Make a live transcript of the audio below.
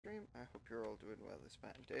you're all doing well this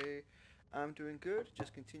fine day. I'm doing good,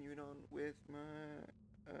 just continuing on with my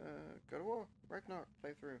God of War Ragnarök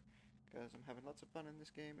playthrough, because I'm having lots of fun in this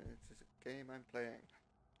game, and it's a game I'm playing.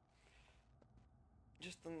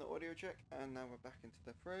 Just done the audio check, and now we're back into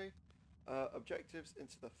the fray. Objectives: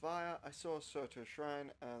 into the fire. I saw Surtur's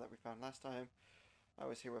shrine that we found last time. I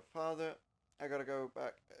was here with Father. I gotta go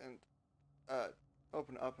back and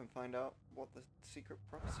open it up and find out what the secret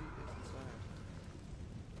prophecy is inside.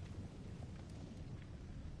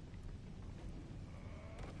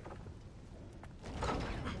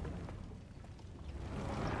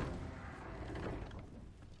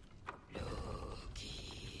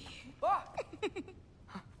 Oh!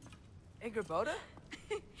 Boda?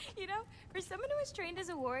 You know, for someone who was trained as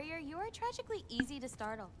a warrior, you are tragically easy to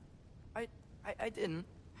startle. I didn't.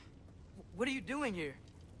 What are you doing here?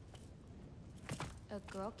 A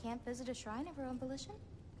girl can't visit a shrine of her own volition?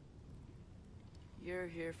 You're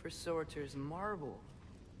here for Surtur's marble.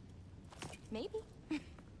 Maybe.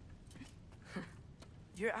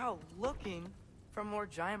 You're out looking for more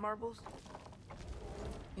giant marbles?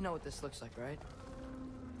 You know what this looks like, right?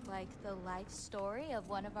 Like the life story of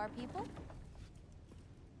one of our people?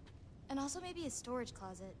 And also maybe a storage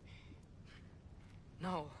closet.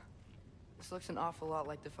 No. This looks an awful lot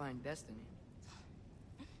like Defying Destiny.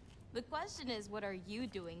 The question is, what are you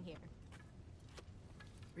doing here?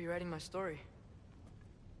 Rewriting my story.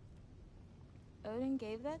 Odin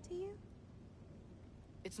gave that to you?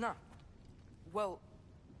 It's not. Well,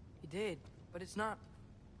 he did, but it's not.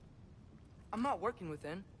 I'm not working with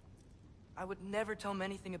him. I would never tell him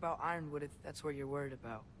anything about Ironwood if that's what you're worried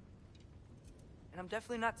about. And I'm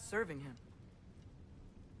definitely not serving him.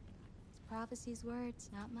 It's prophecy's words,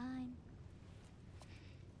 not mine.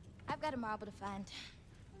 I've got a marble to find.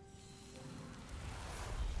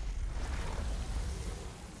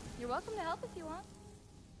 You're welcome to help if you want.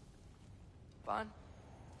 Fine.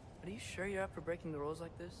 But are you sure you're up for breaking the rules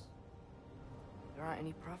like this? There aren't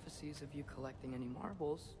any prophecies of you collecting any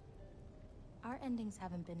marbles. Our endings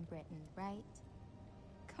haven't been written, right?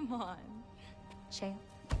 Come on, champ.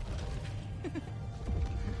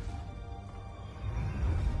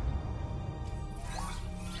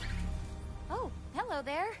 Oh, hello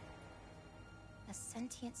there. A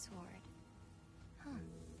sentient sword. Huh.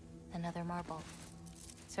 Another marble.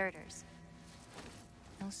 Surtur's.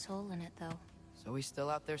 No soul in it, though. So he's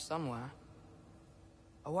still out there somewhere.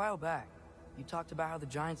 A while back, you talked about how the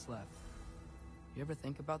giants left. You ever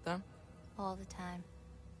think about them? All the time.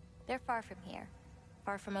 They're far from here.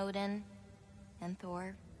 Far from Odin and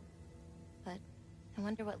Thor. But I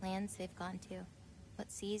wonder what lands they've gone to.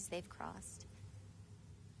 What seas they've crossed.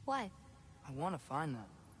 Why? I want to find them.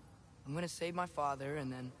 I'm gonna save my father,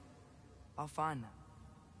 and then I'll find them.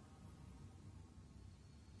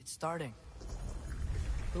 It's starting.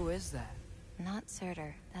 Who is that? Not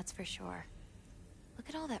Surtur, that's for sure. Look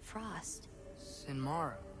at all that frost.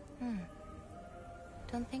 Sinmara.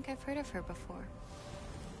 Don't think I've heard of her before.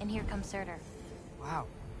 And here comes Surtur. Wow.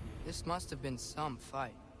 This must have been some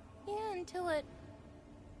fight. Yeah, until it...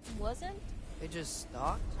 wasn't? They just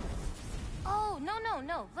stalked? Oh, no.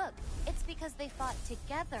 Look, it's because they fought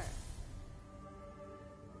together.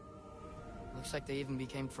 Looks like they even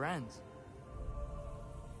became friends.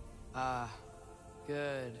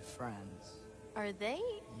 Good friends. Are they?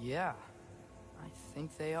 Yeah, I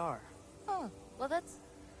think they are. Oh, well that's...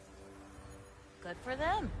 good for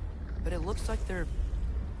them. But it looks like their,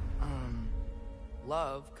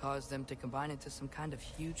 love caused them to combine into some kind of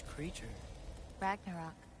huge creature.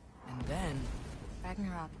 Ragnarok. And then...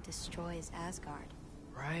 Ragnarok destroys Asgard.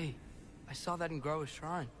 Right. I saw that in Groa's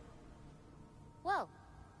shrine. Well,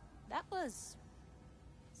 that was...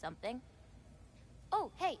 something.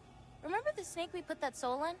 Oh, hey, remember the snake we put that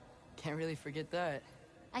soul in? Can't really forget that.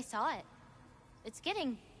 I saw it. It's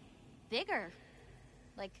getting... bigger.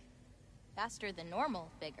 Like, faster than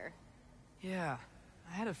normal bigger. Yeah,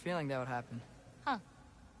 I had a feeling that would happen. Huh.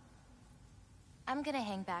 I'm gonna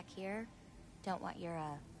hang back here. Don't want your,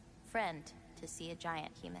 friend to see a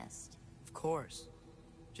giant he missed. Of course.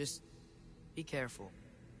 Just be careful.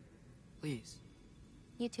 Please.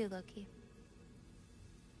 You too, Loki.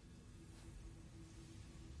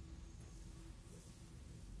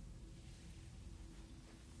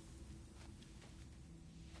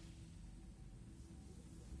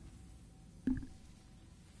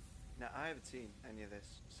 Now, I haven't seen any of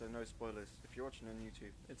this, so no spoilers. If you're watching on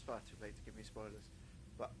YouTube, it's far too late to give me spoilers.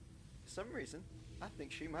 But, for some reason, I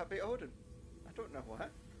think she might be Odin. I don't know why.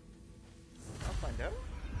 I'll find out.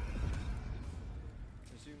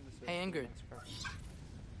 Resume the Hey, Ingrid.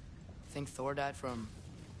 Think Thor died from...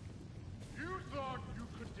 You thought you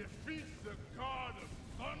could defeat the god of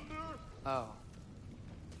thunder? Oh.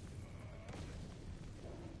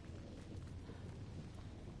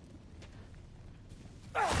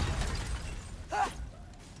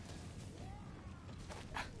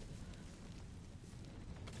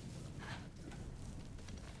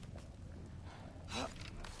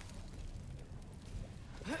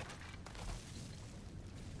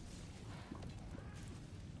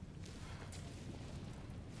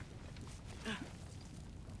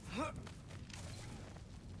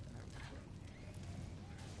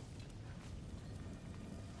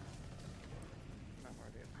 I'm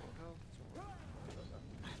already at full health, so we'll do that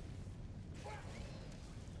then.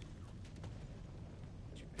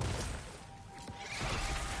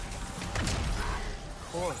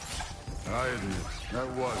 Of course. I admit, that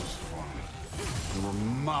was fun. There were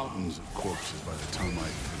mountains of corpses by the time I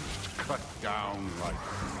finished, cut down like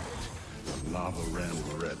meat. The lava ran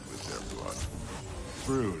red with their blood.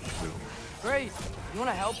 Through it, too. Great. You want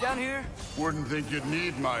to help down here? Wouldn't think you'd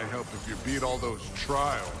need my help if you beat all those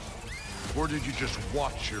trials. Or did you just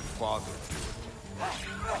watch your father do it?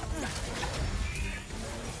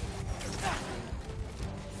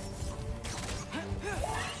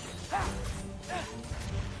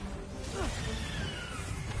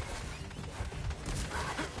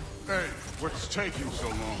 Hey, what's taking so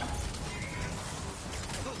long?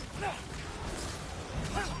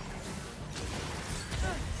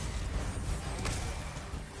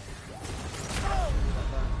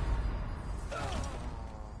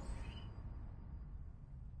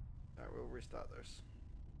 Alright, we'll restart this.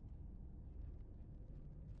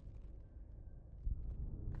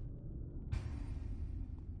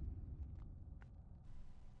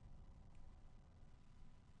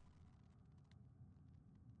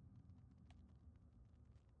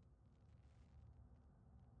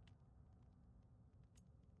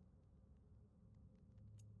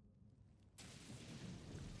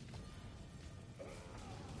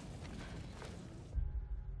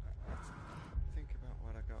 Think about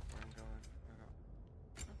what I got, where I'm going. I got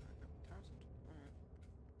 1,000. Alright.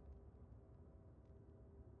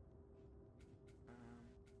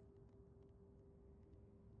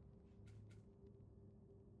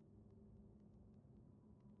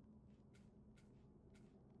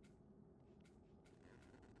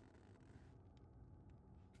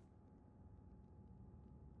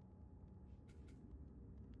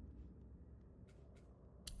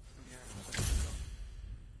 Yeah,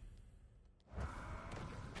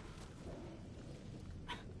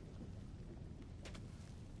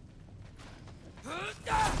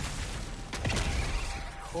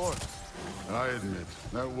 Of course. I admit,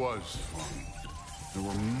 that was fun. There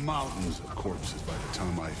were mountains of corpses by the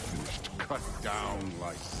time I finished, cut down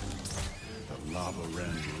like meat. The lava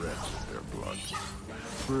ran red with their blood.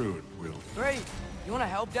 Through it, Will. Great. You want to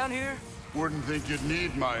help down here? Wouldn't think you'd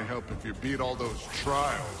need my help if you beat all those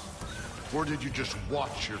trials. Or did you just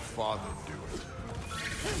watch your father do it?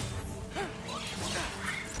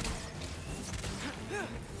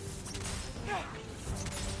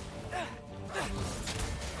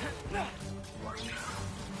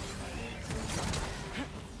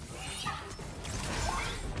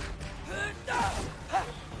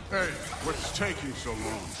 Hey, what's taking so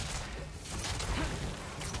long?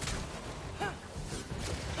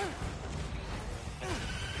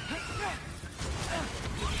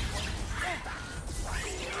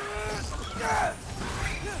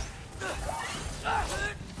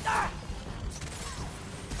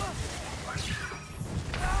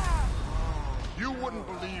 You wouldn't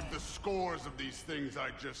believe the scores of these things I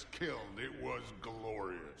just killed. It was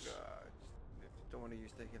glorious. don't want to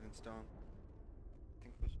use the healing stone. I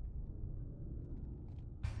think it was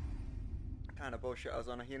kind of bullshit. I was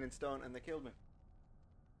on a healing stone and they killed me.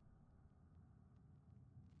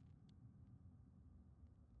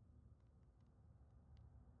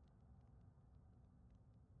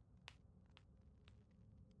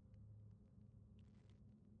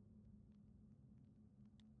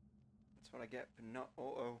 That's what I get for not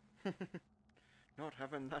auto. Not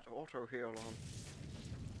having that auto heal on.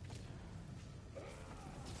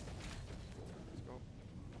 Let's go.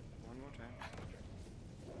 One more time.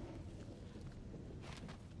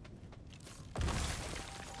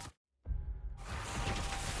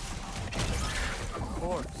 Of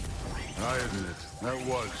course. I admit, that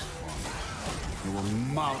was fun. There were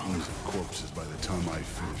mountains of corpses by the time I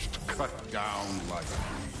finished, cut down like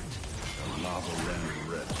meat. The lava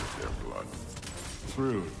ran red with their blood.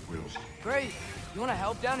 Through it, Will. Great. You want to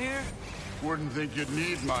help down here? Wouldn't think you'd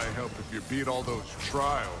need my help if you beat all those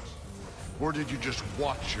trials. Or did you just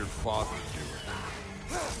watch your father do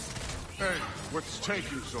it? Hey, what's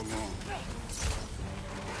taking so long?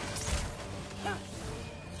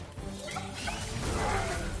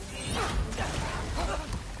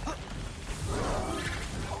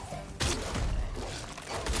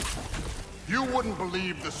 wouldn't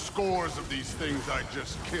believe the scores of these things I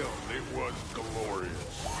just killed. It was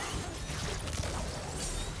glorious.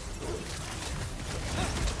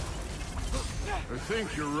 I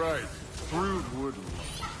think you're right. Brood wouldn't.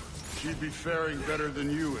 She'd be faring better than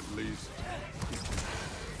you, at least.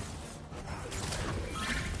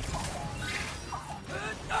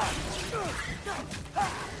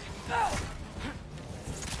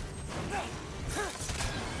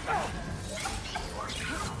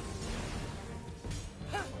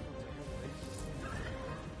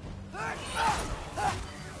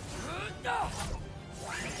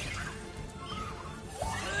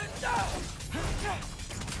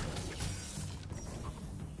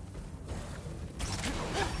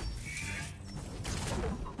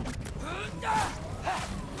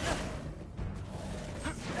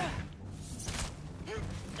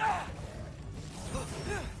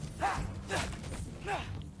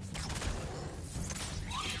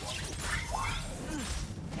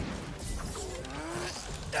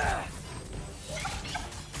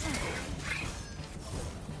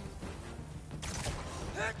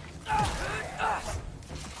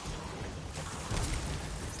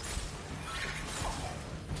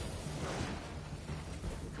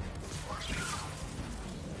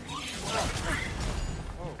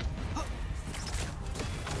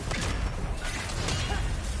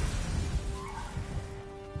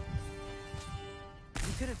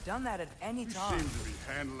 You could have done that at any time. You seem to be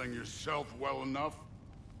handling yourself well enough.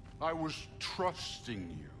 I was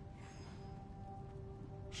trusting you.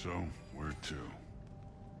 So, where to?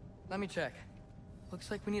 Let me check.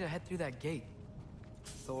 Looks like we need to head through that gate.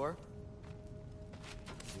 Thor?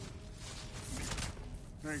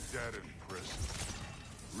 Ain't that impressive?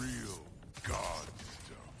 Real god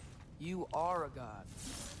stuff. You are a god.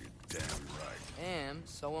 You're damn right. And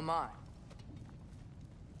so am I.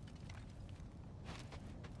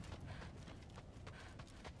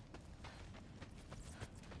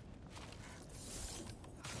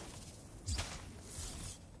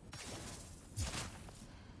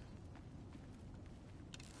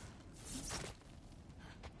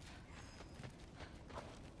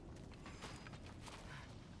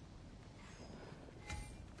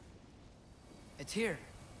 It's here.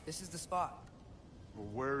 This is the spot. Well,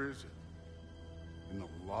 where is it? In the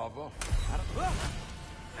lava? I don't...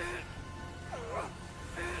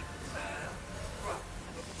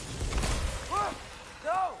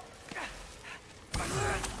 No!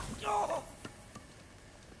 No!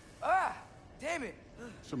 Ah! Damn it!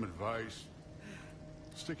 Some advice.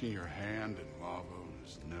 Sticking your hand in lava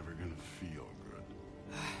is never gonna feel good.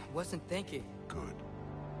 Wasn't thinking. Good.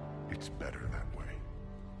 It's better that way.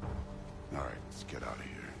 All right, let's get out of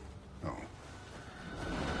here. Oh.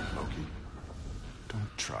 Loki,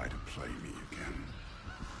 don't try to play me again.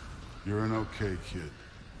 You're an okay kid.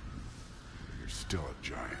 You're still a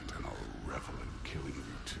giant, and I'll revel in killing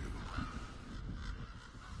you too.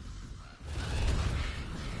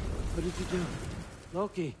 What did you do?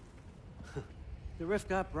 Loki. The rift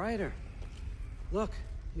got brighter. Look,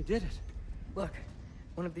 you did it. Look,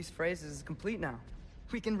 one of these phrases is complete now.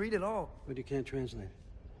 We can read it all. But you can't translate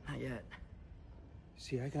it. Not yet.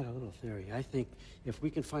 See, I got a little theory. I think if we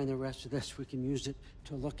can find the rest of this, we can use it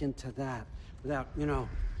to look into that without, you know,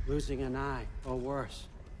 losing an eye or worse.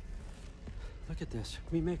 Look at this.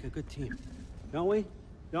 We make a good team. Don't we?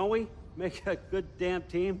 Don't we? Make a good damn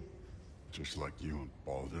team? Just like you and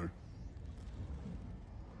Baldur.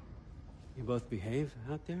 You both behave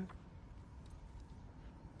out there?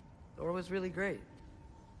 Thor was really great.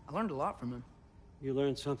 I learned a lot from him. You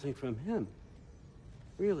learned something from him?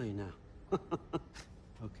 Really now?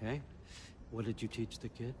 Okay. What did you teach the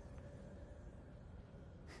kid?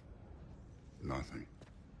 Nothing.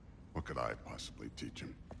 What could I possibly teach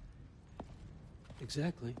him?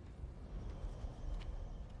 Exactly.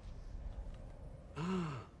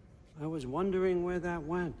 Ah, I was wondering where that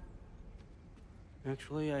went.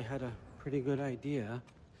 Actually, I had a pretty good idea.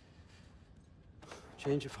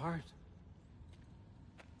 Change of heart.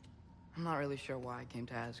 I'm not really sure why I came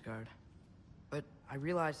to Asgard. But I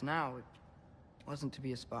realize now it wasn't to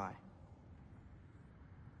be a spy.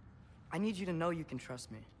 I need you to know you can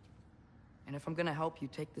trust me. And if I'm gonna help you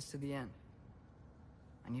take this to the end,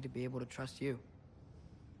 I need to be able to trust you.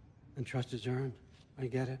 And trust is earned. I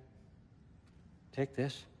get it. Take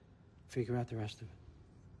this, figure out the rest of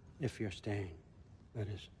it. If you're staying, that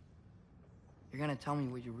is. You're gonna tell me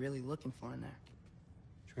what you're really looking for in there.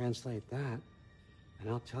 Translate that, and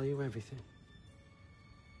I'll tell you everything.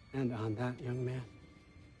 And on that, young man,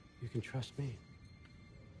 you can trust me.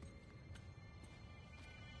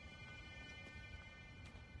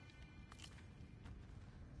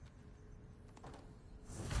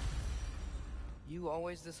 You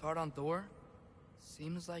always this hard on Thor?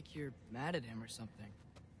 Seems like you're mad at him or something.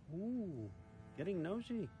 Ooh, getting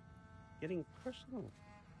nosy. Getting personal.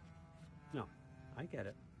 No, I get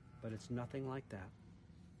it. But it's nothing like that.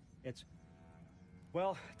 It's...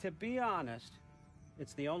 Well, to be honest,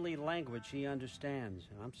 it's the only language he understands,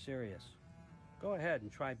 and I'm serious. Go ahead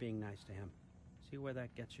and try being nice to him. See where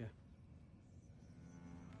that gets you.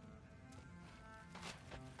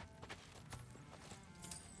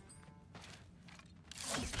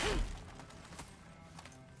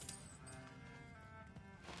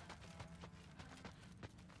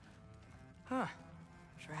 Huh.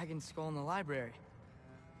 Dragon skull in the library.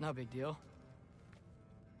 No big deal.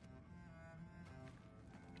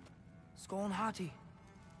 Skull and Hati.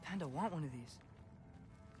 Kinda want one of these.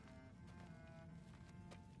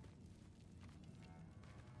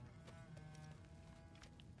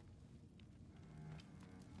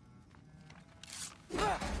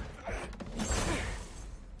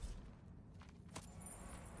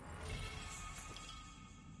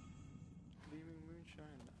 Gleaming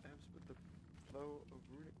moonshine ebbs with the flow of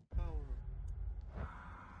runic power.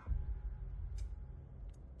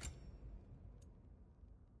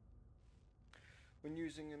 When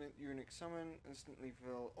using a runic summon, instantly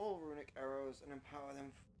fill all runic arrows and empower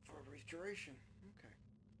them for a brief duration. Okay.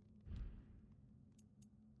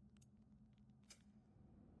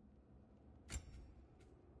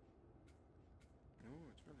 Oh,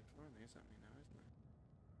 it's really throwing these at me now, isn't it?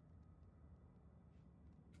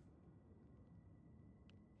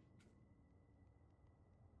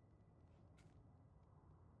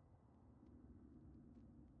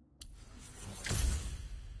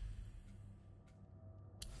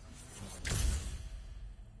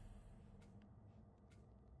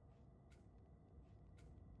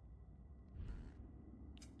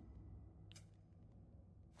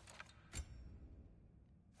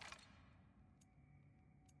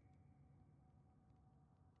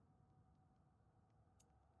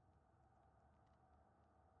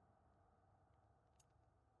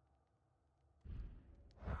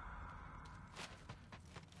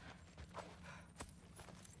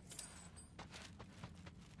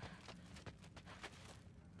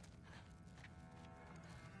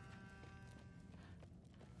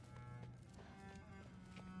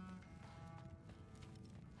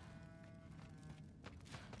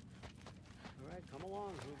 All right, come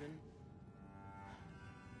along, Hugin.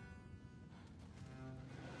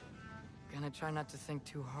 Gonna try not to think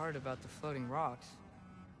too hard about the floating rocks.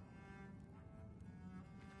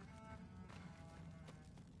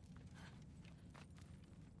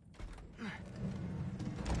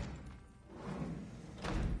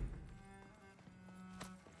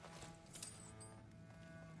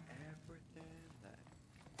 Everything that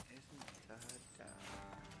isn't tied down.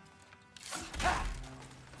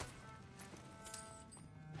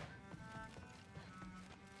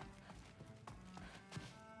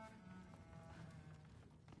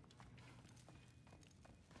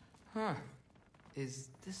 Huh. Is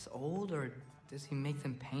this old, or does he make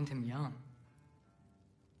them paint him young?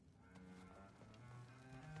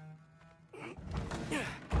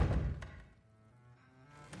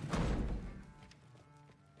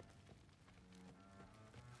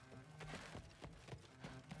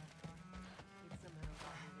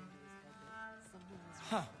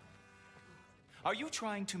 Huh. Are you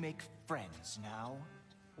trying to make friends now?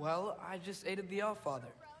 Well, I just aided the Allfather.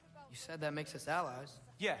 You said that makes us allies.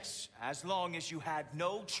 Yes, as long as you had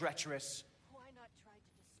no treacherous. Why not try to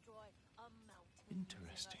destroy a mountain?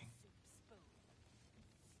 Interesting. Soup spoon.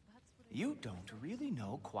 That's what You don't really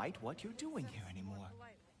know quite what you're doing here anymore.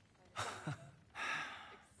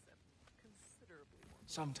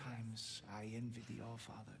 Sometimes I envy the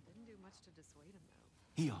Allfather. Didn't do much to dissuade him,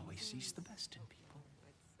 though. He always sees the best in people.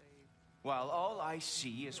 While all I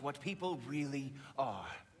see is what people really are.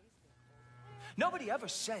 Nobody ever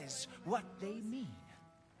says what they mean.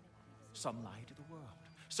 Some lie to the world.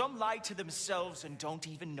 Some lie to themselves and don't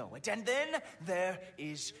even know it. And then there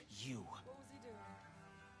is you. What was he doing?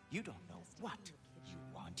 You don't know what you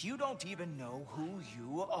want. You don't even know who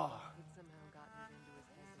you are. He'd somehow gotten it into his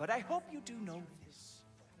head. But I hope you do know this.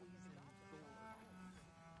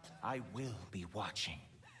 I will be watching.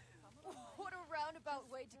 What a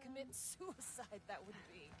roundabout way to commit suicide that would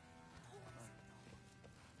be.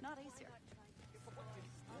 Not easier.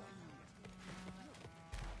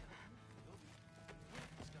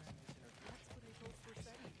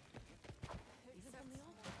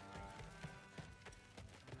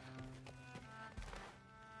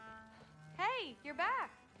 Hey, you're back.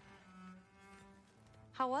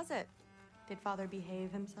 How was it? Did Father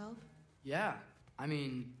behave himself? Yeah, I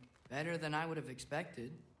mean, better than I would have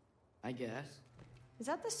expected, I guess. Is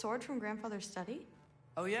that the sword from Grandfather's study?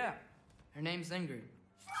 Oh yeah, her name's Ingrid.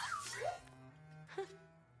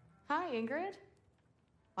 Hi, Ingrid.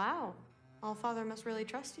 Wow, Allfather must really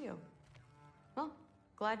trust you. Well,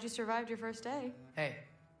 glad you survived your first day. Hey,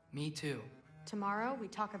 me too. Tomorrow, we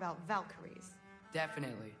talk about Valkyries.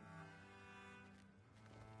 Definitely.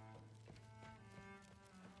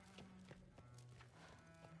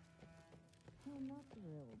 I'm not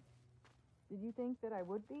thrilled. Did you think that I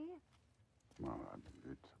would be? Well,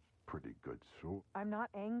 it's a pretty good sword. I'm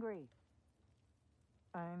not angry.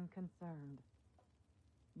 I'm concerned.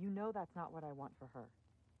 You know that's not what I want for her.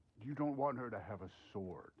 You don't want her to have a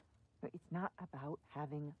sword. But it's not about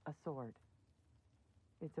having a sword.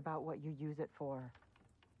 It's about what you use it for.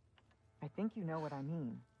 I think you know what I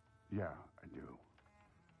mean. Yeah, I do.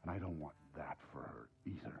 And I don't want that for her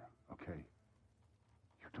either, okay?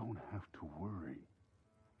 You don't have to worry.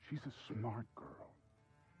 She's a smart girl.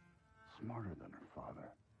 Smarter than her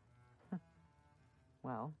father.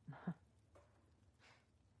 Well,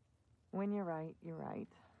 when you're right, you're right.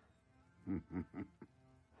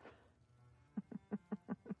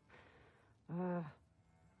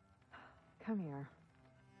 Come here.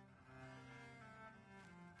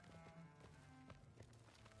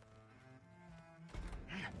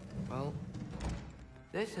 Well,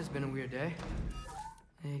 this has been a weird day.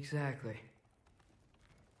 Exactly.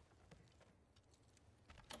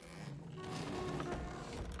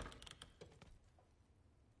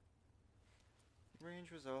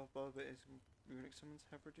 Range resolved by the runic summons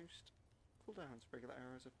have reduced. Cooldowns, regular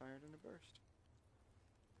arrows are fired in a burst.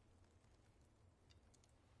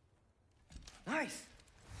 Nice!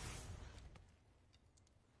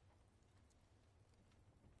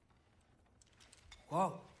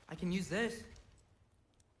 Whoa, I can use this.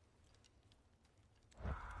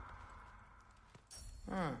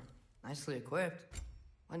 Nicely equipped.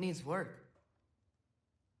 What needs work?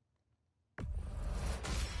 Let's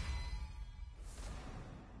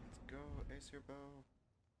go, ace your bow.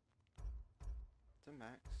 To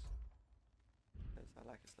max. Because I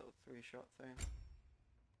like this little 3-shot thing.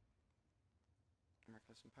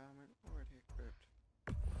 Reckless empowerment, already equipped.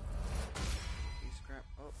 E-scrap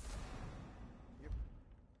up. Yep.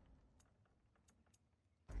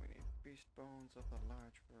 And we need beast bones of a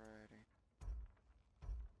large variety.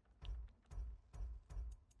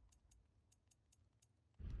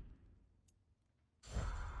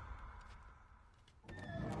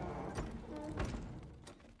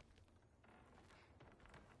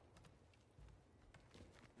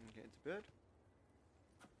 And get into bed.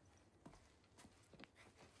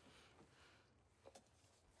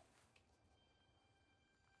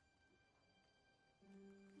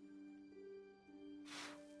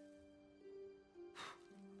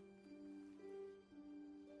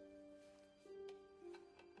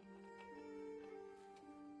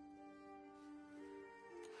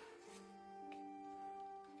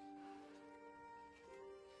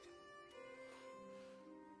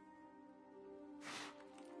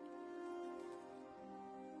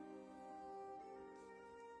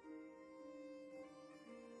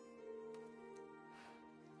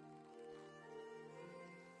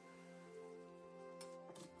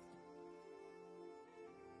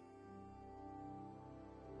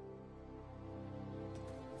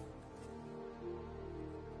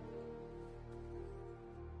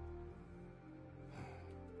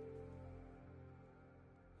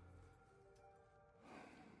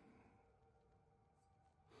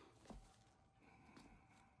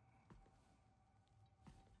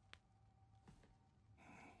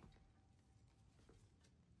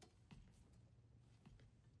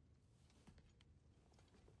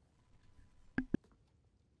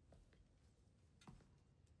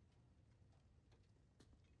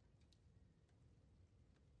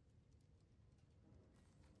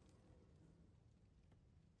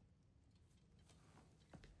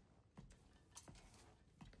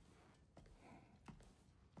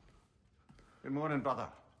 Good morning, brother.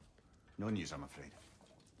 No news, I'm afraid.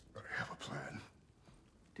 I have a plan.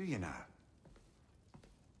 Do you now?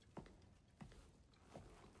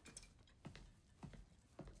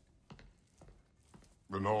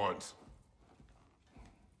 The Nords.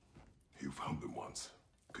 You found them once.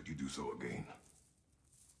 Could you do so again?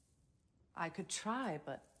 I could try,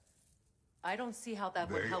 but I don't see how that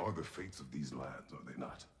would They help. are the fates of these lands, are they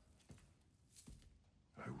not?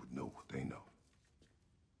 I would know what they know.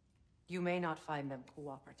 You may not find them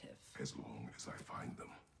cooperative. As long as I find them.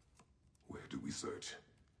 Where do we search?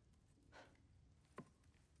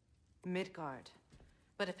 Midgard.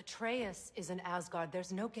 But if Atreus is in Asgard,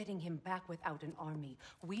 there's no getting him back without an army.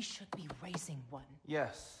 We should be raising one.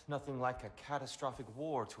 Yes, nothing like a catastrophic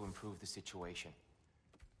war to improve the situation.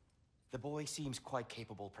 The boy seems quite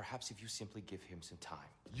capable. Perhaps if you simply give him some time.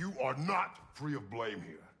 You are not free of blame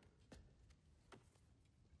here.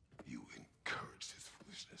 You encouraged his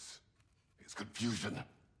foolishness, his confusion.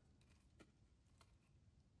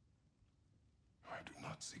 I do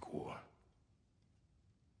not seek war.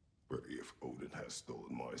 But if Odin has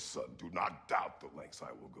stolen my son, do not doubt the lengths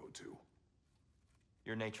I will go to.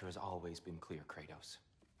 Your nature has always been clear, Kratos.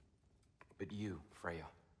 But you, Freya.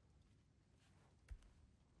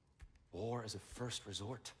 War is a first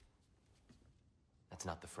resort. That's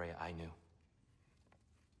not the Freya I knew.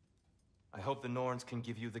 I hope the Norns can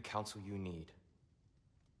give you the counsel you need.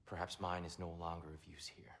 Perhaps mine is no longer of use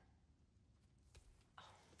here.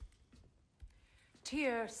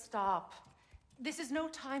 Tyr, stop. This is no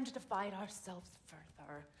time to divide ourselves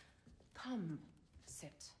further. Come,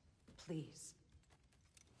 sit, please.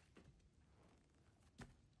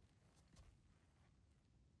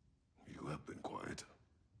 You have been quiet.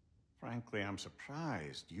 Frankly, I'm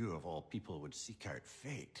surprised you, of all people, would seek out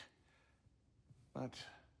fate. But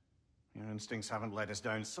your instincts haven't let us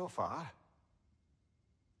down so far.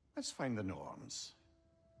 Let's find the Norns.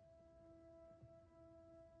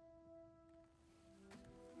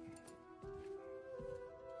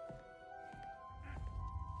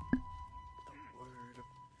 Word of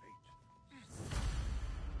fate.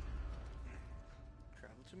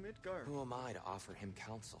 Travel to Midgard. Who am I to offer him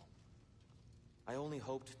counsel? I only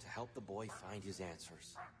hoped to help the boy find his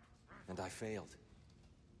answers. And I failed.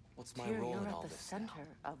 What's my Tyr, role you're in at all the this center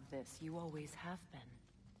of this. You always have been.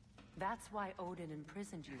 That's why Odin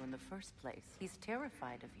imprisoned you in the first place. He's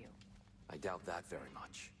terrified of you. I doubt that very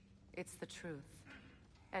much. It's the truth.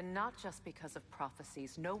 And not just because of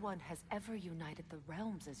prophecies. No one has ever united the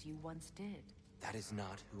realms as you once did. That is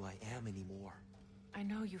not who I am anymore. I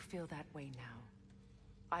know you feel that way now.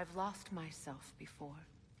 I've lost myself before.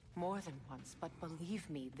 More than once, but believe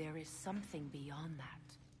me, there is something beyond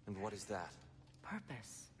that. And what is that?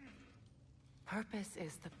 Purpose. Purpose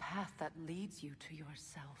is the path that leads you to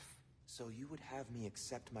yourself. So you would have me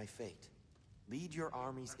accept my fate? Lead your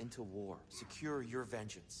armies into war, secure your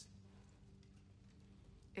vengeance.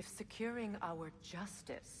 If securing our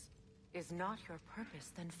justice is not your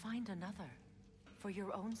purpose, then find another. For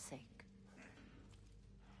your own sake.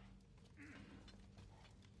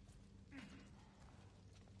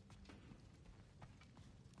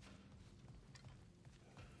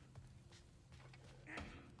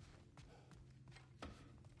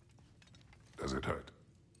 Does it hurt?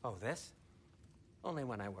 Oh, this? Only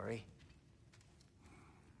when I worry.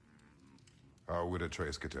 How would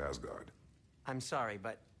Atreus get to Asgard? I'm sorry,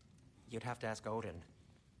 but you'd have to ask Odin.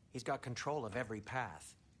 He's got control of every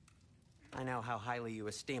path. I know how highly you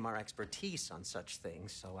esteem our expertise on such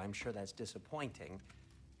things, so I'm sure that's disappointing.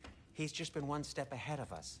 He's just been one step ahead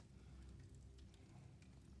of us.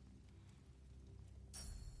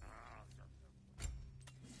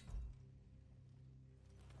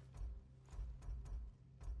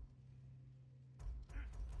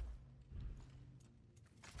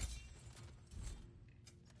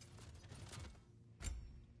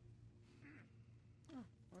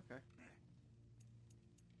 Okay.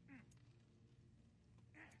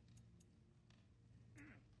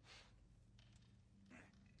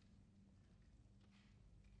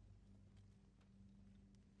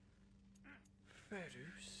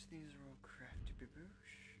 Ferus, these are all crafty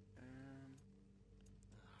baboosh.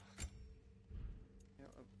 Yeah,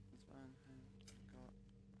 that's fine. Got.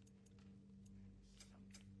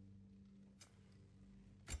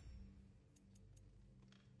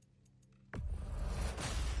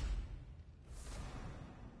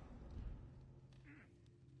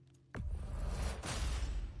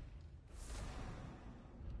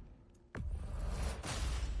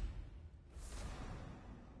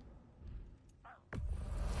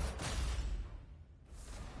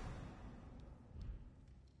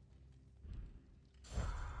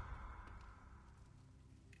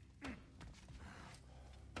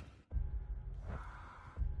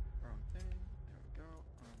 Wrong thing. There we go.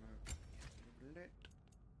 Armor lit.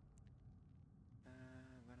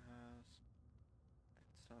 Warehouse.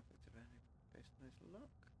 Staff active base nice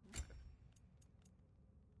look. Okay.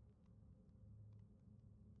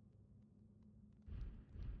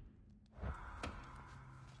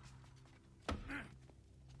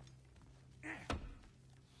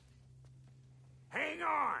 Hang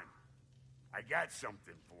on! I got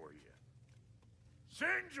something for you.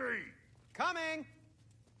 Sindri! Coming!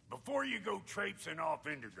 Before you go traipsing off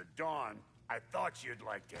into the dawn, I thought you'd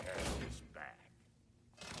like to have this back.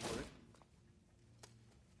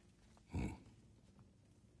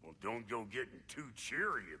 Well, don't go getting too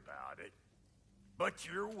cheery about it. But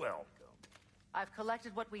you're welcome. I've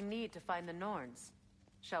collected what we need to find the Norns.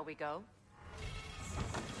 Shall we go?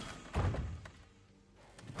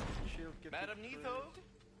 Madam Neathog?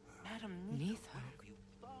 Madam Neathog?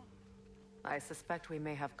 I suspect we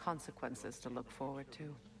may have consequences to look forward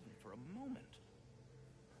to. For a moment.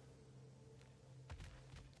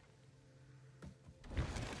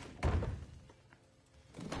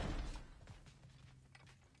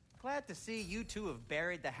 Glad to see you two have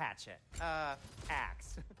buried the hatchet.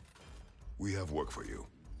 Axe. We have work for you.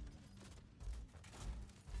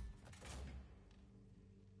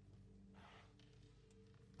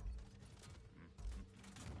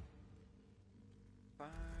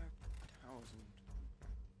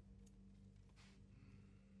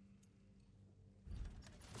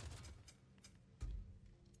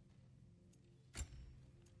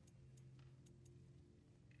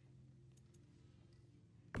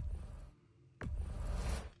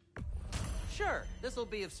 Sure, this'll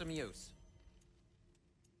be of some use.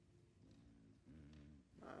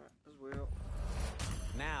 As well.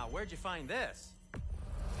 Now, where'd you find this?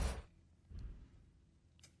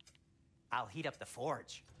 I'll heat up the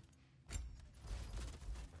forge.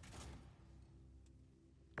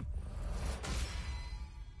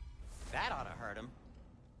 That ought to hurt him.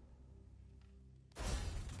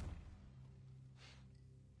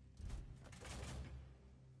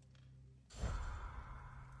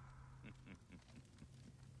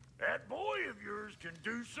 That boy of yours can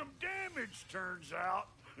do some damage, turns out.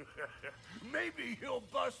 Maybe he'll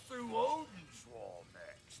bust through Odin's wall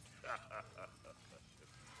next.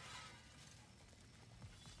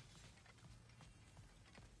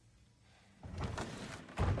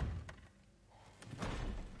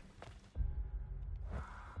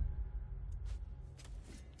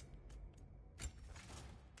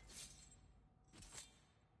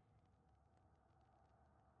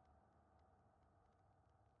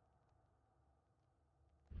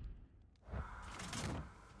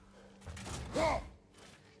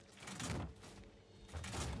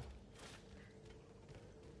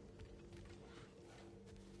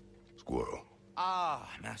 Squirrel. Ah,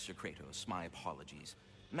 Master Kratos, my apologies.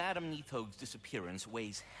 Madam Neathog's disappearance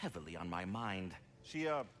weighs heavily on my mind. She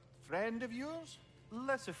a friend of yours?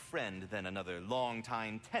 Less a friend than another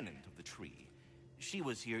longtime tenant of the tree. She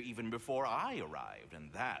was here even before I arrived,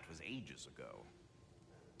 and that was ages ago.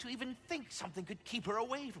 To even think something could keep her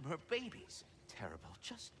away from her babies. Terrible,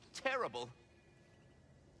 just terrible.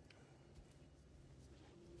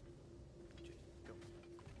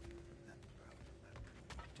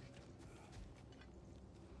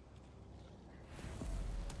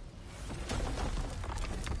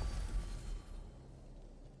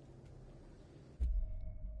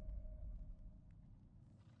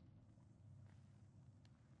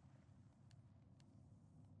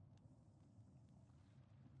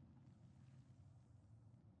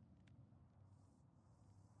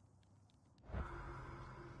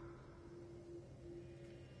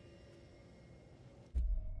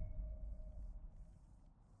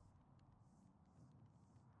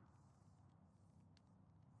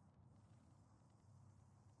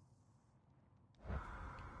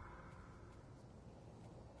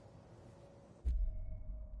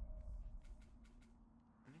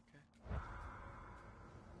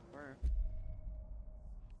 Where?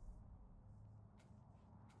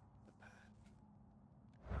 The path.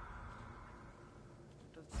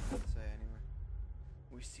 Doesn't say anywhere.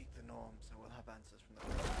 We seek the norms, so we'll have answers from the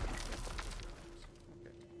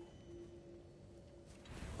Okay.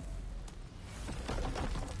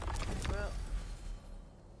 Well,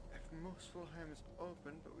 if Muspelheim is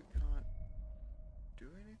open, but we can't do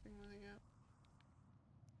anything with it yet.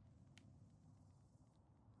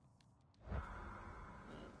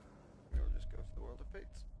 We'll just go to the World of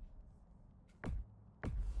Fates.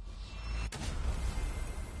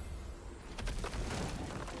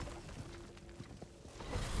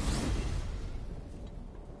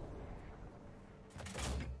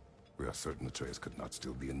 We are certain the trace could not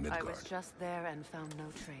still be in I Midgard. was just there and found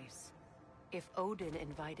no trace. If Odin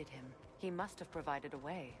invited him, he must have provided a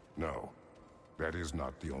way. No, that is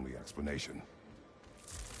not the only explanation.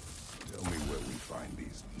 Tell me where we find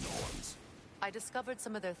these Norns. I discovered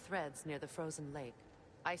some of their threads near the frozen lake.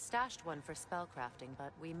 I stashed one for spellcrafting,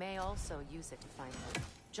 but we may also use it to find them.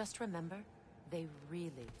 Just remember, they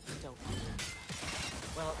really don't matter.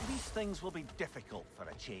 Well, these things will be difficult for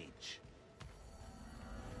a change.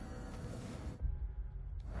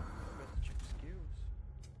 Better check skills.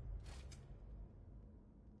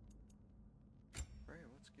 Freya,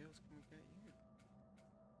 what skills can we get you?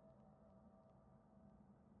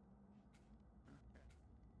 Okay.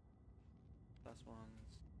 Plus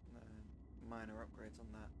ones, and then minor upgrades on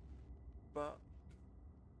that. but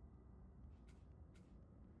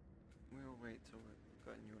we'll wait till we've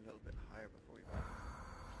gotten you a little bit higher before we fight.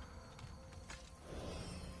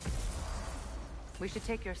 We should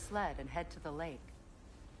take your sled and head to the lake.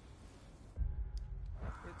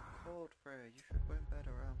 It's cold, Freya. You should wear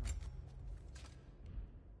better armor.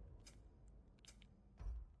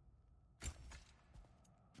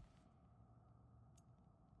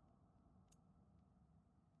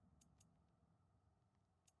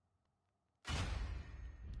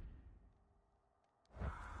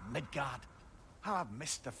 Midgard. How I've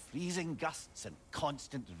missed the freezing gusts and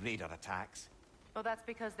constant raider attacks. Well, that's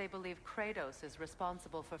because they believe Kratos is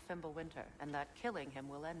responsible for Fimbulwinter, and that killing him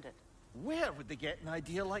will end it. Where would they get an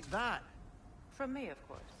idea like that? From me, of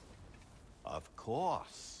course. Of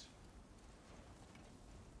course.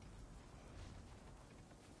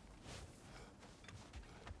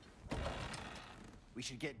 We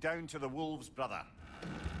should get down to the wolves, brother.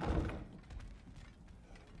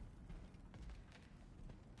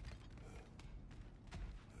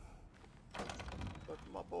 But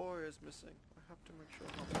my boy is missing. I have to make sure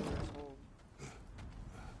my boy is home.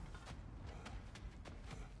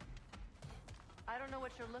 I don't know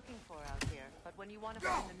what you're looking for out here, but when you want to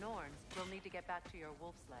find the Norns, we'll need to get back to your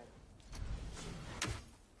wolf sled.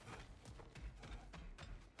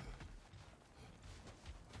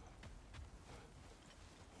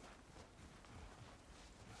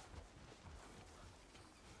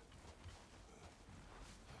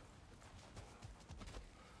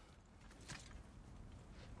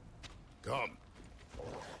 Come.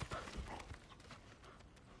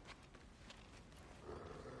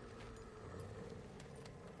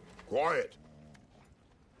 Quiet.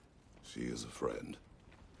 She is a friend.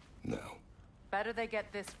 Now. Better they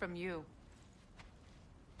get this from you.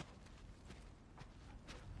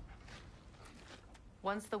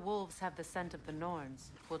 Once the wolves have the scent of the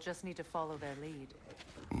Norns, we'll just need to follow their lead.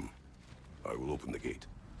 I will open the gate.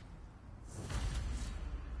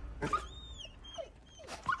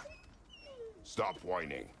 Stop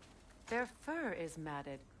whining. Their fur is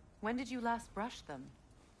matted. When did you last brush them?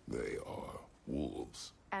 They are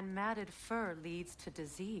wolves. And matted fur leads to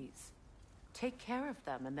disease. Take care of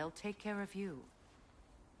them, and they'll take care of you.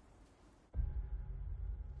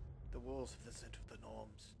 The wolves have the scent of the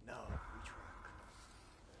Norns. Now we track.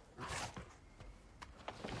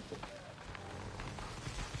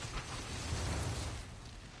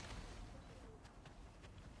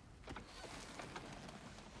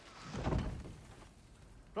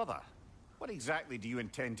 Brother, what exactly do you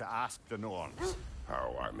intend to ask the Norns?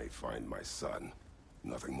 How I may find my son.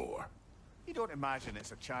 Nothing more. You don't imagine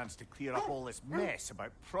it's a chance to clear up all this mess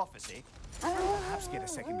about prophecy? Perhaps get a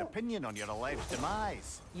second opinion on your alleged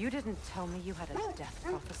demise. You didn't tell me you had a death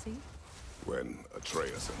prophecy? When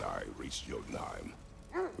Atreus and I reached Jotunheim,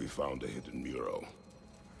 we found a hidden mural.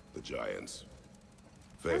 The giants,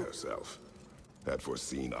 Faye herself, had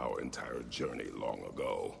foreseen our entire journey long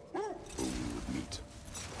ago. Who we would meet,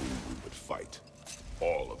 who we would fight.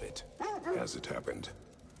 All of it, as it happened.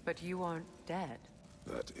 But you aren't dead.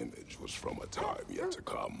 That image was from a time yet to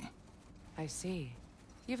come. I see.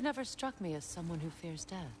 You've never struck me as someone who fears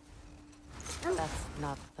death. That's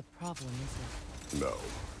not the problem, is it? No.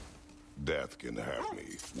 Death can have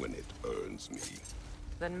me when it earns me.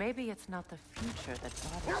 Then maybe it's not the future that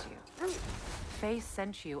bothers you. Faye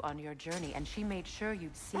sent you on your journey, and she made sure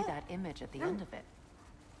you'd see that image at the end of it.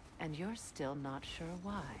 And you're still not sure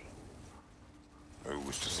why. I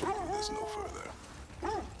wish to speak of this no further.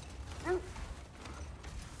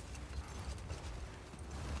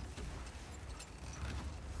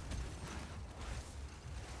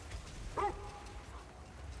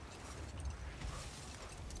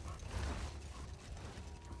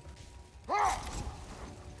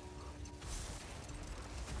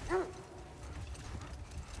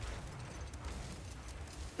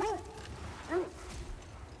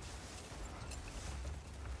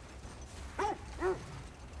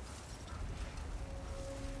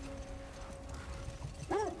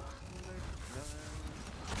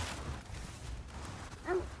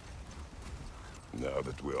 Now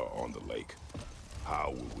that we are on the lake,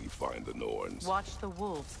 how will we find the Norns? Watch the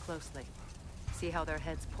wolves closely. See how their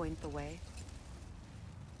heads point the way?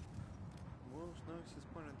 Wolves' noses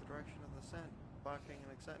point in the direction of the scent, barking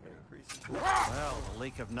and excitement increases. Well, the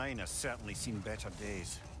Lake of Nine has certainly seen better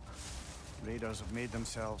days. Raiders have made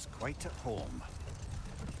themselves quite at home.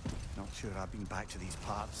 Not sure I've been back to these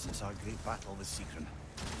parts since our great battle with Sigrun.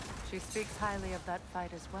 She speaks highly of that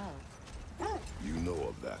fight as well. You know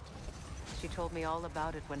of that? She told me all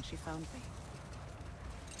about it when she found me.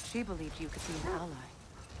 She believed you could be an ally.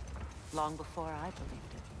 Long before I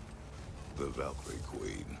believed it. The Valkyrie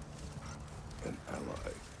Queen. an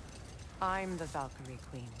ally. I'm the Valkyrie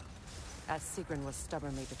Queen, as Sigrun was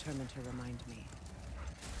stubbornly determined to remind me.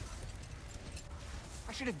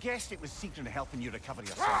 I should have guessed it was Sigrun helping you recover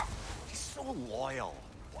your son. He's so loyal.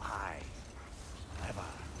 Why? Clever.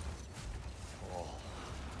 Oh.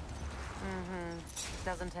 Mm-hmm.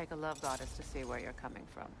 Doesn't take a love goddess to see where you're coming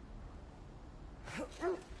from.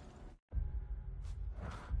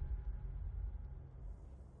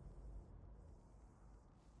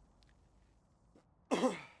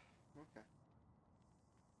 Okay.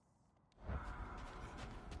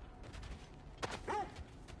 I'm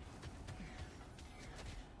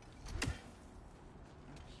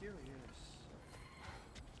curious.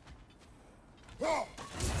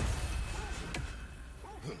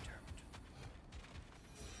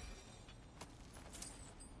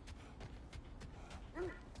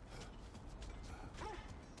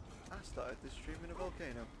 I started this stream in a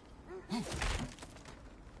volcano.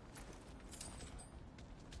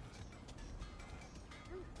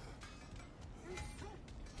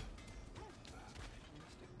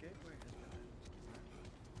 Mystic gateway has been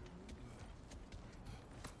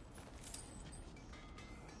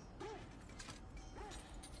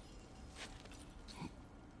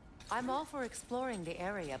I'm all for exploring the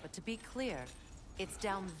area, but to be clear, it's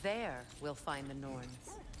down there we'll find the Norns.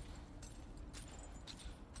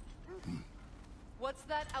 What's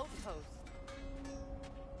that outpost?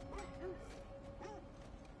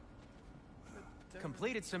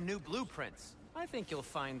 Completed some new blueprints. I think you'll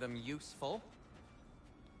find them useful.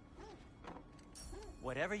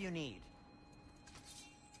 Whatever you need.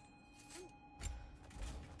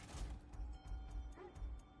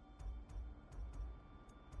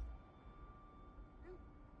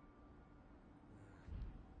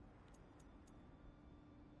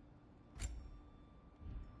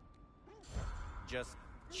 Just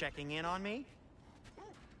checking in on me?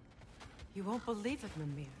 You won't believe it,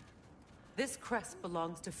 Mimir. This crest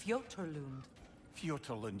belongs to Fjotorlund.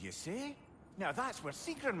 Fjotorlund, you say? Now that's where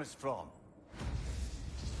Sigrun was from.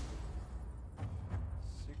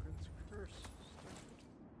 Sigrun's curse started.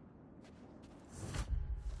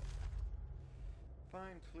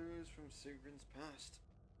 Find clues from Sigrun's past.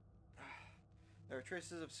 There are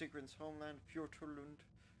traces of Sigrun's homeland, Fjotorlund,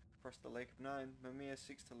 across the Lake of Nine. Mimir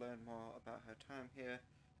seeks to learn more about her time here.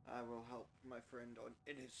 I will help my friend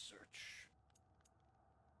in his search.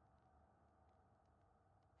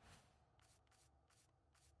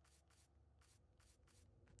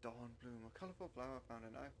 Dawn bloom, a colourful flower found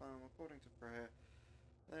in Alfheim. According to Freya,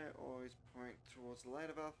 they always point towards the light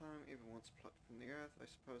of Alfheim, even once plucked from the earth. I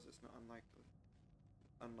suppose it's not unlike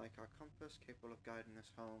our compass, capable of guiding us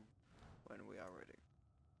home when we are ready.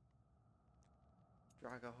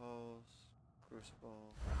 Dragger holes,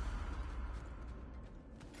 crucible.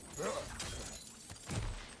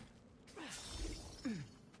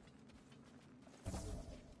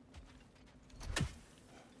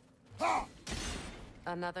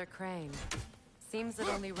 Another crane. Seems it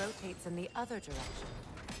only rotates in the other direction.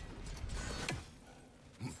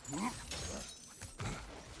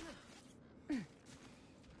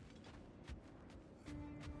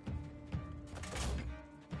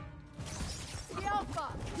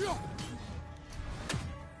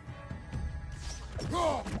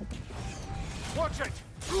 Watch it!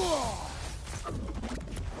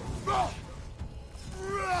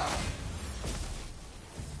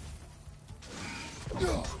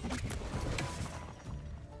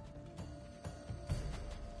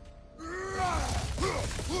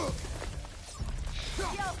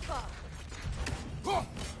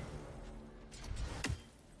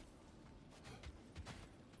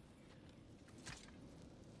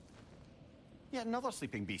 Yet another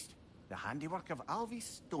sleeping beast. The handiwork of Alvi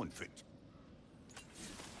Stonefoot.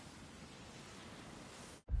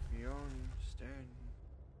 Bjornstern.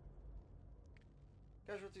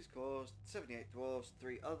 Casualties caused, 78 dwarves,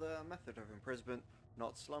 3 other, method of imprisonment,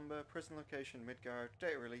 not slumber, prison location Midgard,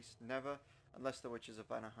 date release never, unless the witches of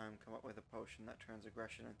Vanaheim come up with a potion that turns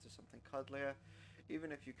aggression into something cuddlier.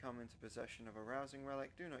 Even if you come into possession of a rousing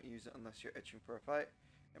relic, do not use it unless you're itching for a fight.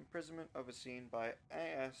 Imprisonment overseen by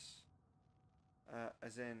AS,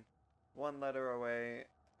 as in 1 letter away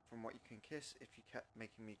from what you can kiss if you kept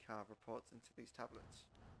making me carve reports into these tablets.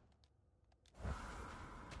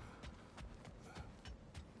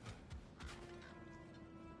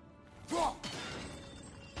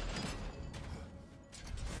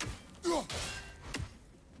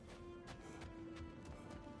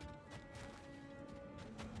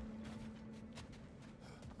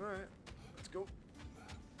 Alright, let's go.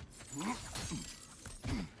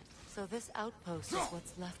 So this outpost is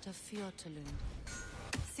what's left of Fjotorlund.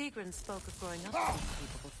 Sigrun spoke of growing up with these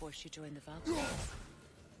people before she joined the Valkyries.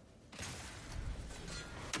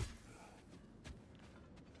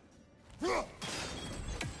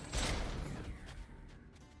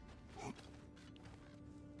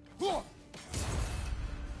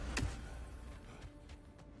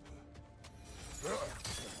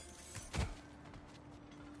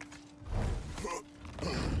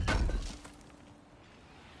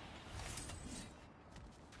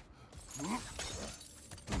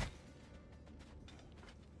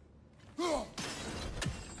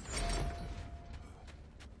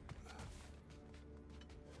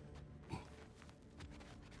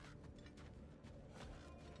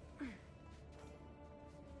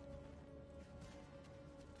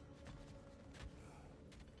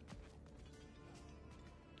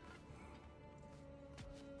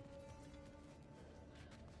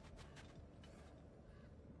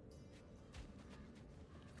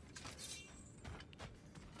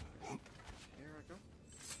 Here I go.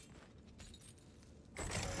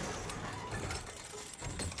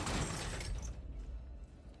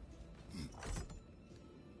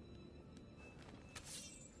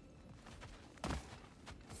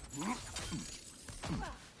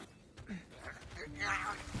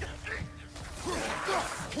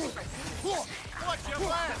 Watch your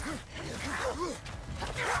left!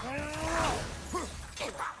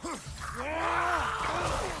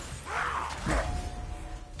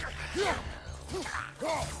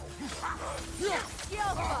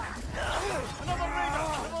 Another raider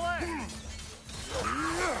to the left!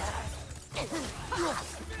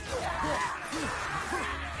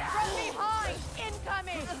 From behind!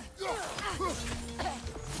 Incoming!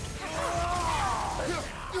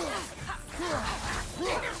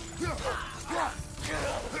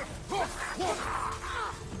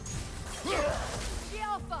 The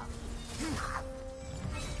Alpha!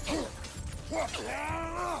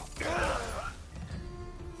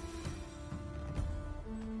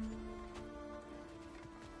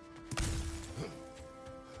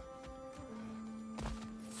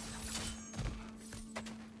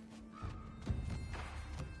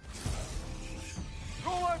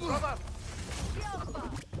 Go on, brother! The Alpha!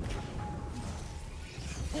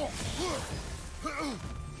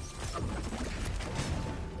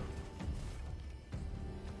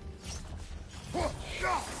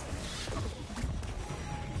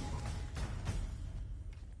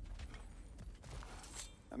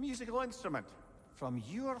 A musical instrument from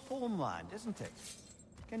your homeland, isn't it?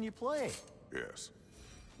 Can you play? Yes.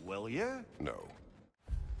 Will you? No.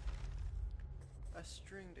 A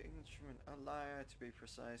stringed instrument, a lyre to be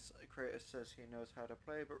precise. Kratos says he knows how to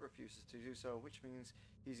play but refuses to do so, which means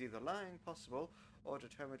he's either lying, possible, or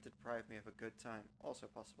determined to deprive me of a good time, also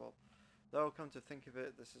possible. Though, come to think of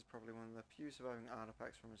it, this is probably one of the few surviving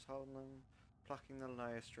artifacts from his homeland. Plucking the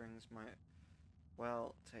lyre strings might,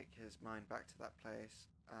 well, take his mind back to that place,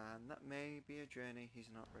 and that may be a journey he's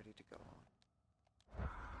not ready to go on.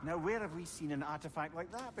 Now, where have we seen an artifact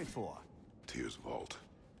like that before? Tyr's vault.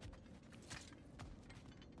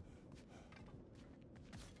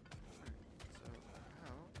 So,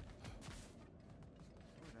 how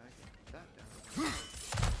would I get that down?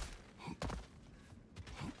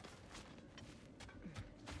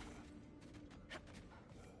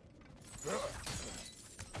 So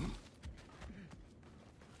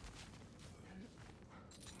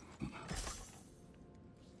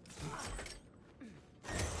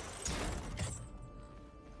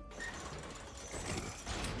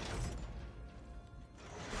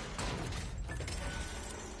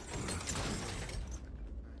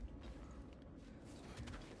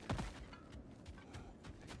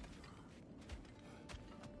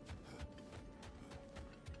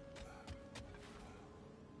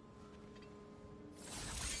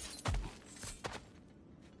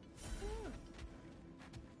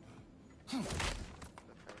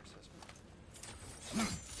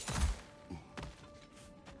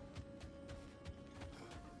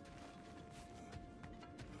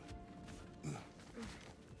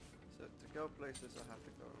to go places I have to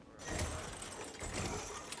go where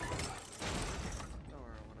I know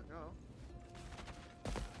where I want to go.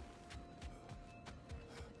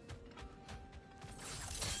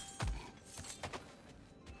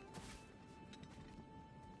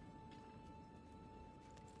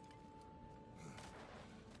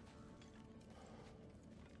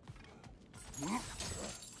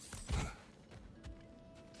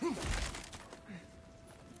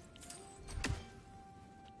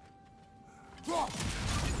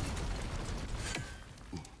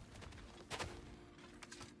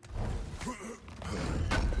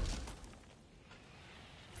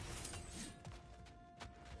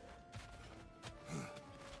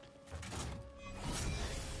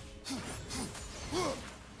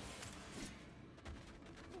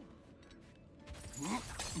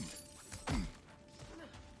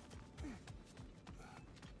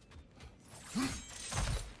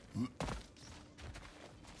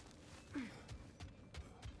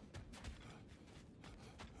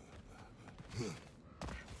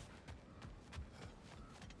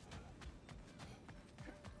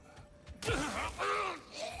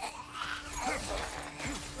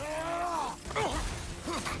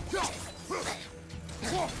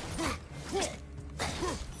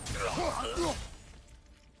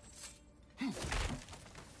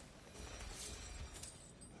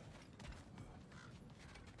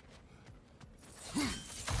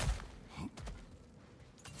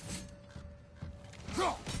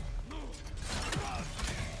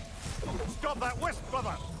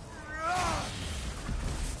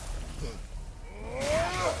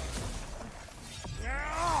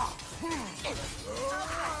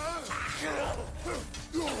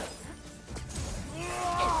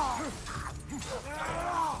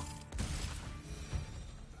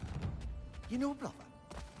 You know, brother,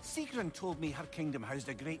 Sigrun told me her kingdom housed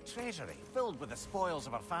a great treasury filled with the spoils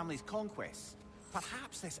of her family's conquests.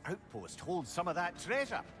 Perhaps this outpost holds some of that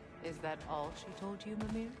treasure. Is that all she told you,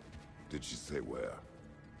 Mimir? Did she say where?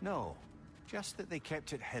 No, just that they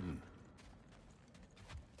kept it hidden.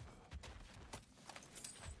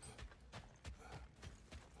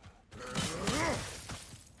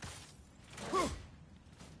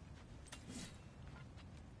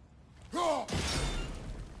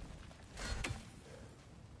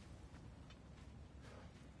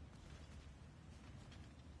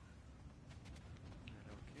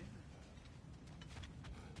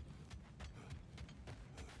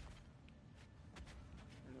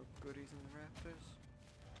 Goodies in the rafters.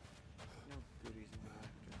 No goodies in the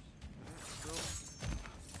rafters.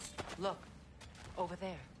 Look, over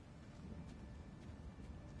there.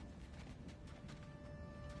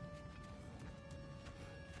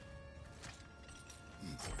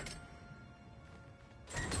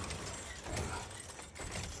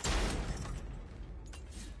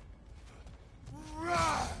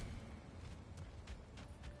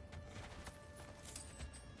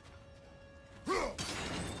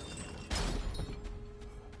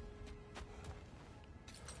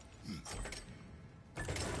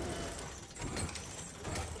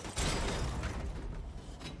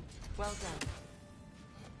 Well done.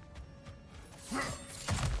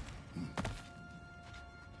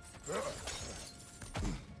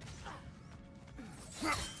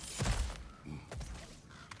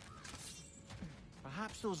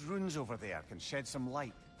 Perhaps those runes over there can shed some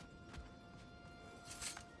light.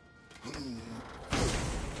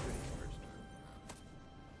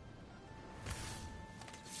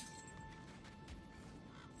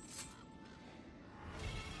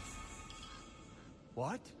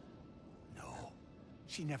 What? No,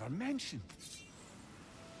 she never mentioned.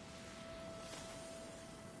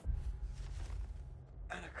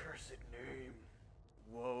 An accursed name.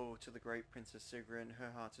 Woe to the great Princess Sigrun.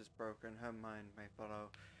 Her heart is broken, her mind may follow.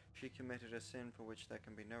 She committed a sin for which there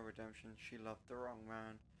can be no redemption. She loved the wrong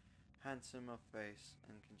man. Handsome of face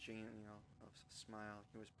and congenial of smile,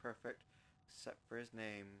 he was perfect, except for his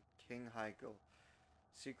name, King Heigl.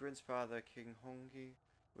 Sigrun's father, King Hongi,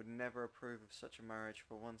 would never approve of such a marriage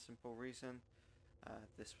for one simple reason.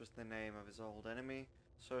 This was the name of his old enemy.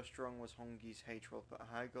 So strong was Hongi's hatred for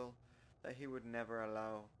Heigl that he would never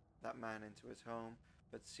allow that man into his home,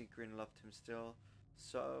 but Sigrun loved him still.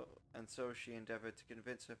 So she endeavored to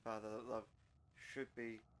convince her father that love could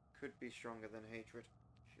be stronger than hatred.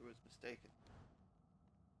 She was mistaken.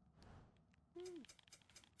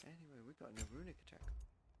 Anyway, we got a new runic attack.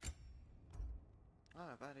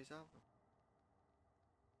 Ah, Vadi's album.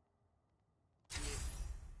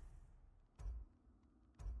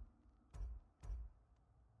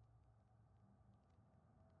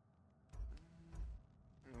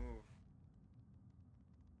 Ooh.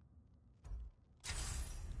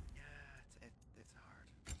 Yeah, it's hard.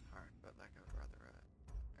 It's hard, but like I would rather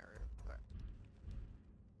area of effect.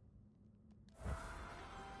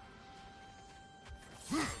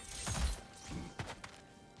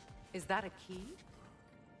 Is that a key?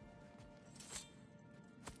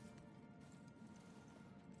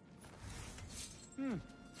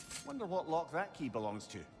 Wonder what lock that key belongs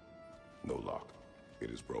to. No lock. It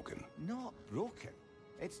is broken. Not broken.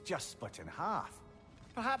 It's just split in half.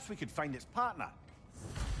 Perhaps we could find its partner.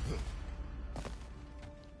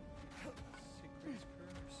 Secret's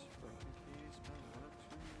curse. Broken keys. One of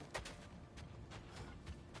two.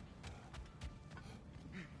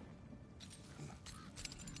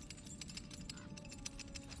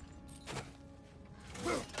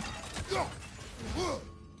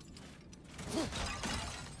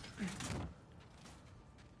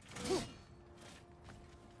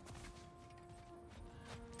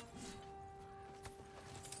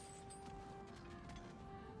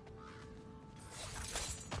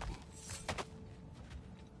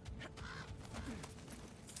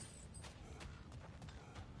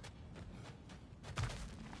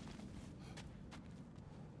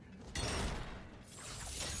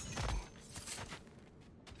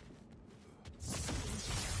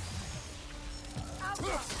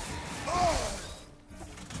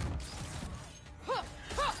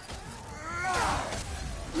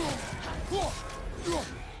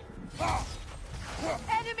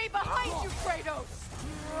 Enemy behind you, Kratos!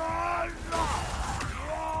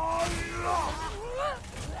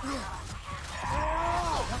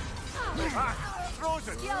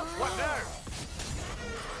 Frozen! What now?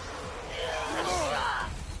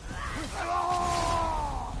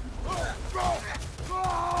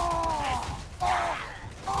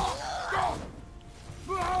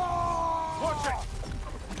 Watch it!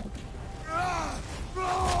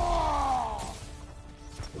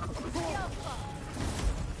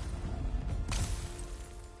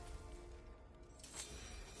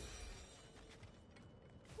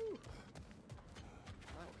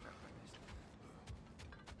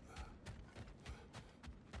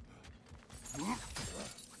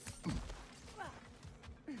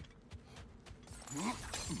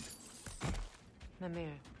 Mimir,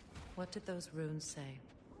 what did those runes say?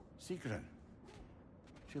 Sigrun.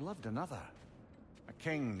 She loved another. A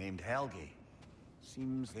king named Helgi.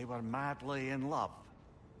 Seems they were madly in love.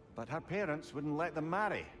 But her parents wouldn't let them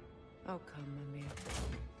marry. Oh, come, Mimir.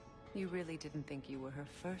 You really didn't think you were her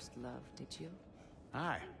first love, did you?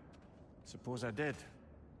 Aye. Suppose I did.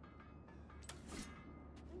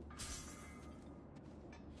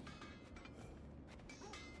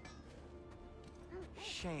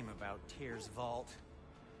 Shame about Tyr's vault.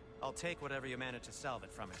 I'll take whatever you manage to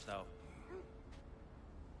salvage from it, though.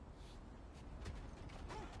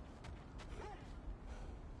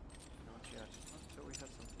 Not yet. Until we have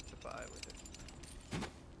something to buy with it.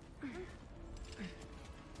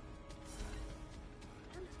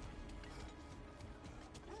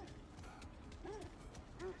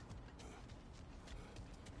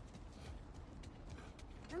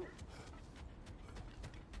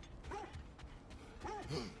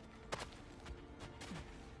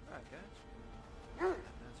 Alright, guys.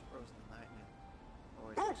 That's frozen lightning.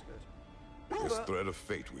 Always looks good. This thread of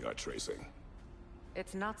fate we are tracing.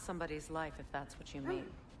 It's not somebody's life, if that's what you mean.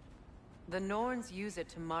 The Norns use it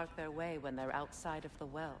to mark their way when they're outside of the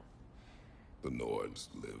well. The Nords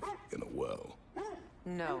live in a well.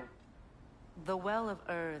 No. The Well of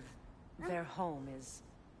Earth, their home, is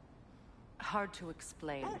hard to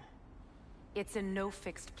explain. It's in no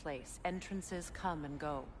fixed place. Entrances come and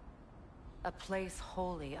go. A place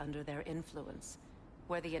wholly under their influence,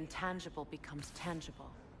 where the intangible becomes tangible.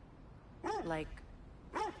 Like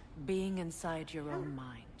being inside your own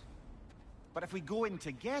mind. But if we go in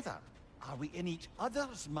together, are we in each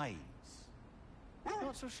other's minds?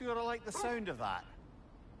 Not so sure I like the sound of that.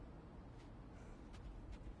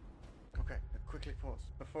 Okay, quickly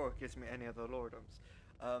pause before it gives me any other lordoms.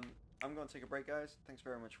 I'm going to take a break, guys. Thanks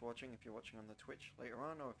very much for watching. If you're watching on the Twitch later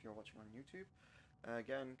on, or if you're watching on YouTube,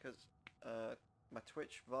 again, because my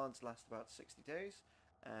Twitch VODs last about 60 days,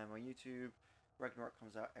 and my YouTube Ragnarök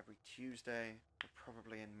comes out every Tuesday. We're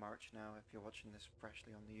probably in March now if you're watching this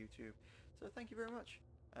freshly on the YouTube. So thank you very much.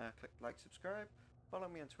 Click like, subscribe, follow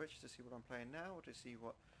me on Twitch to see what I'm playing now, or to see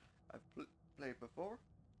what I've played before.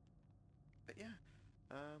 But yeah,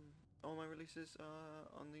 all my releases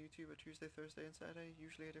on the YouTube are Tuesday, Thursday and Saturday,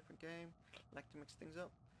 usually a different game. Like to mix things up.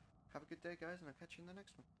 Have a good day, guys, and I'll catch you in the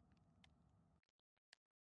next one.